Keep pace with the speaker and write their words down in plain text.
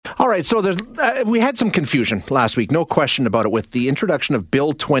right, so we had some confusion last week, no question about it, with the introduction of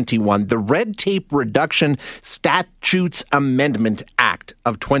Bill 21, the Red Tape Reduction Statutes Amendment Act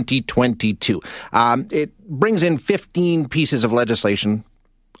of 2022. It brings in 15 pieces of legislation,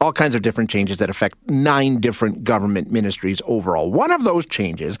 all kinds of different changes that affect 9 different government ministries overall. One of those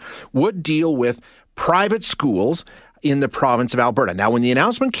changes would deal with private schools in the province of Alberta. Now, when the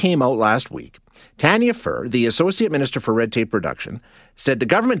announcement came out last week, Tanya Furr, the Associate Minister for Red Tape Reduction, said the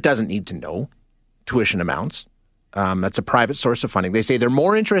government doesn't need to know tuition amounts. That's a private source of funding. They say they're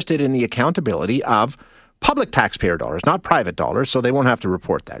more interested in the accountability of public taxpayer dollars, not private dollars, so they won't have to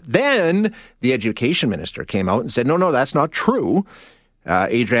report that. Then the Education Minister came out and said, no, that's not true.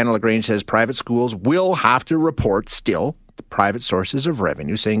 Adriana LaGrange says private schools will have to report still the private sources of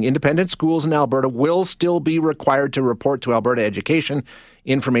revenue, saying independent schools in Alberta will still be required to report to Alberta Education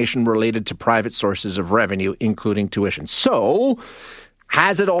information related to private sources of revenue, including tuition. So,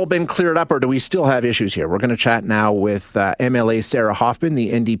 has it all been cleared up, or do we still have issues here? We're going to chat now with MLA Sarah Hoffman,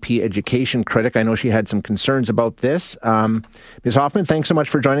 the NDP education critic. I know she had some concerns about this. Ms. Hoffman, thanks so much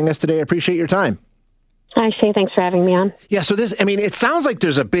for joining us today. I appreciate your time. Hi, Shay. Thanks for having me on. Yeah, so it sounds like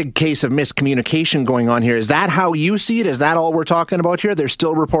there's a big case of miscommunication going on here. Is that how you see it? Is that all we're talking about here? They're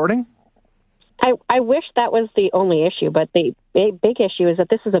still reporting? I wish that was the only issue, but the big issue is that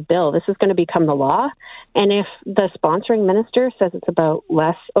this is a bill. This is going to become the law. And if the sponsoring minister says it's about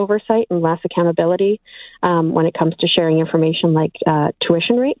less oversight and less accountability when it comes to sharing information like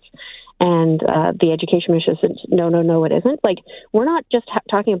tuition rates, and the education minister says, no, it isn't. Like, we're not just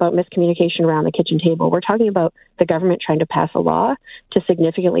talking about miscommunication around the kitchen table. We're talking about the government trying to pass a law to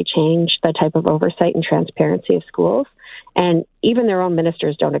significantly change the type of oversight and transparency of schools. And even their own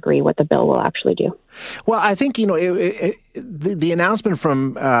ministers don't agree what the bill will actually do. Well, I think, the announcement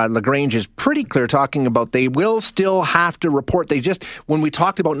from LaGrange is pretty clear, talking about they will still have to report. When we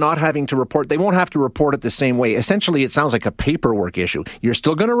talked about not having to report, they won't have to report it the same way. Essentially, it sounds like a paperwork issue. You're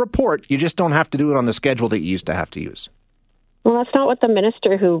still going to report. You just don't have to do it on the schedule that you used to have to use. Well, that's not what the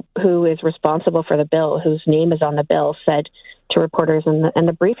minister who is responsible for the bill, whose name is on the bill, said to reporters, and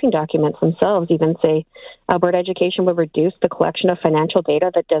the briefing documents themselves even say Alberta Education would reduce the collection of financial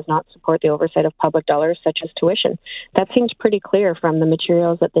data that does not support the oversight of public dollars, such as tuition. That seems pretty clear from the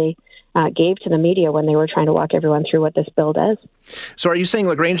materials that they gave to the media when they were trying to walk everyone through what this bill does. So are you saying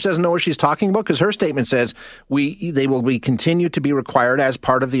LaGrange doesn't know what she's talking about? Because her statement says they will continue to be required as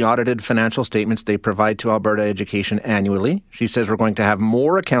part of the audited financial statements they provide to Alberta Education annually. She says we're going to have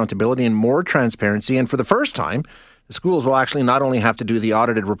more accountability and more transparency, and for the first time, the schools will actually not only have to do the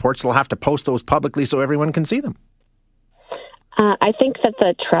audited reports, they'll have to post those publicly so everyone can see them. I think that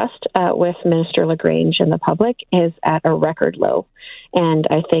the trust with Minister LaGrange and the public is at a record low. And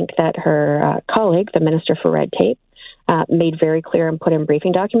I think that her colleague, the Minister for Red Tape, made very clear and put in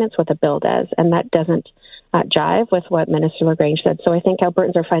briefing documents what the bill does. And that doesn't jive with what Minister LaGrange said. So I think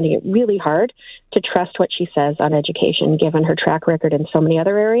Albertans are finding it really hard to trust what she says on education, given her track record in so many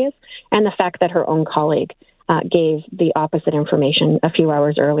other areas, and the fact that her own colleague gave the opposite information a few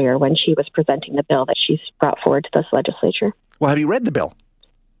hours earlier when she was presenting the bill that she's brought forward to this legislature. Well, have you read the bill?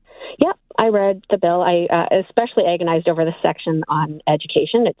 Yeah, I read the bill. I especially agonized over the section on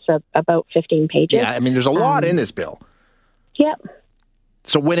education. It's about 15 pages. Yeah, there's a lot in this bill. Yeah.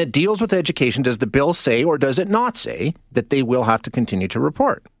 So when it deals with education, does the bill say, or does it not say, that they will have to continue to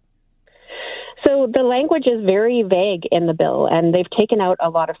report? So the language is very vague in the bill, and they've taken out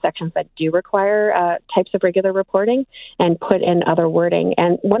a lot of sections that do require types of regular reporting and put in other wording.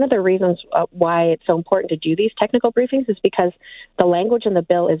 And one of the reasons why it's so important to do these technical briefings is because the language in the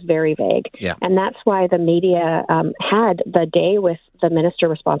bill is very vague. Yeah. And that's why the media had the day with the minister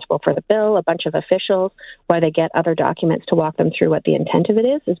responsible for the bill, a bunch of officials, why they get other documents to walk them through what the intent of it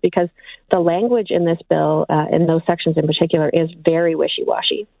is because the language in this bill, in those sections in particular, is very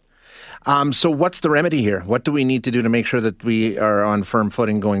wishy-washy. So what's the remedy here? What do we need to do to make sure that we are on firm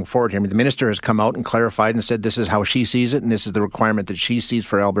footing going forward here? The minister has come out and clarified and said this is how she sees it and this is the requirement that she sees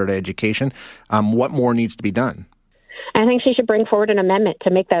for Alberta education. What more needs to be done? I think she should bring forward an amendment to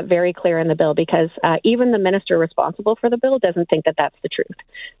make that very clear in the bill because even the minister responsible for the bill doesn't think that that's the truth.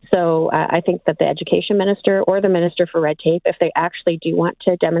 So I think that the education minister or the minister for red tape, if they actually do want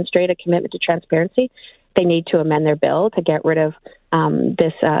to demonstrate a commitment to transparency, they need to amend their bill to get rid of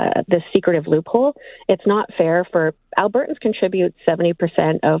this secretive loophole. It's not fair for Albertans contribute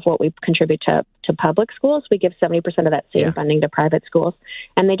 70% of what we contribute to public schools. We give 70% of that same funding to private schools,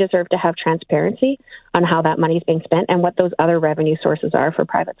 and they deserve to have transparency on how that money is being spent and what those other revenue sources are for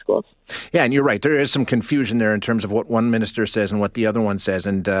private schools. Yeah, and you're right. There is some confusion there in terms of what one minister says and what the other one says.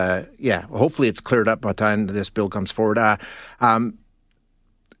 And hopefully it's cleared up by the time this bill comes forward.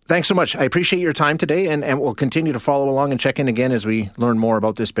 Thanks so much. I appreciate your time today, and we'll continue to follow along and check in again as we learn more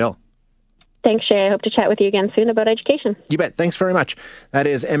about this bill. Thanks, Shay. I hope to chat with you again soon about education. You bet. Thanks very much. That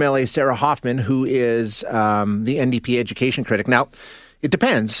is MLA Sarah Hoffman, who is the NDP education critic. Now, it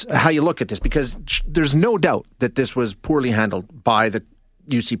depends how you look at this, because there's no doubt that this was poorly handled by the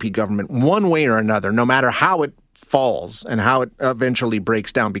UCP government one way or another, no matter how it falls and how it eventually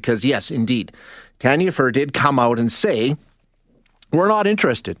breaks down. Because, yes, indeed, Tanya Furr did come out and say, we're not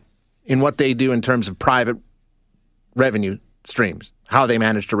interested in what they do in terms of private revenue streams, how they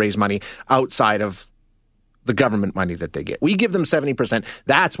manage to raise money outside of the government money that they get. We give them 70%.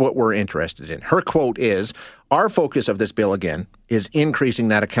 That's what we're interested in. Her quote is, our focus of this bill, again, is increasing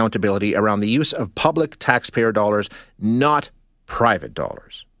that accountability around the use of public taxpayer dollars, not private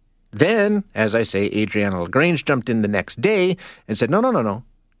dollars. Then, as I say, Adriana LaGrange jumped in the next day and said, no.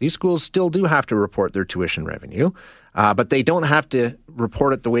 These schools still do have to report their tuition revenue, but they don't have to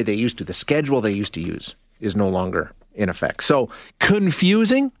report it the way they used to. The schedule they used to use is no longer in effect. So,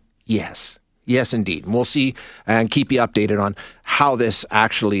 confusing? Yes. Yes, indeed. And we'll see and keep you updated on how this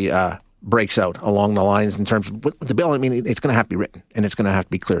actually breaks out along the lines in terms of the bill. I mean, it's going to have to be written and it's going to have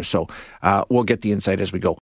to be clear. So we'll get the insight as we go.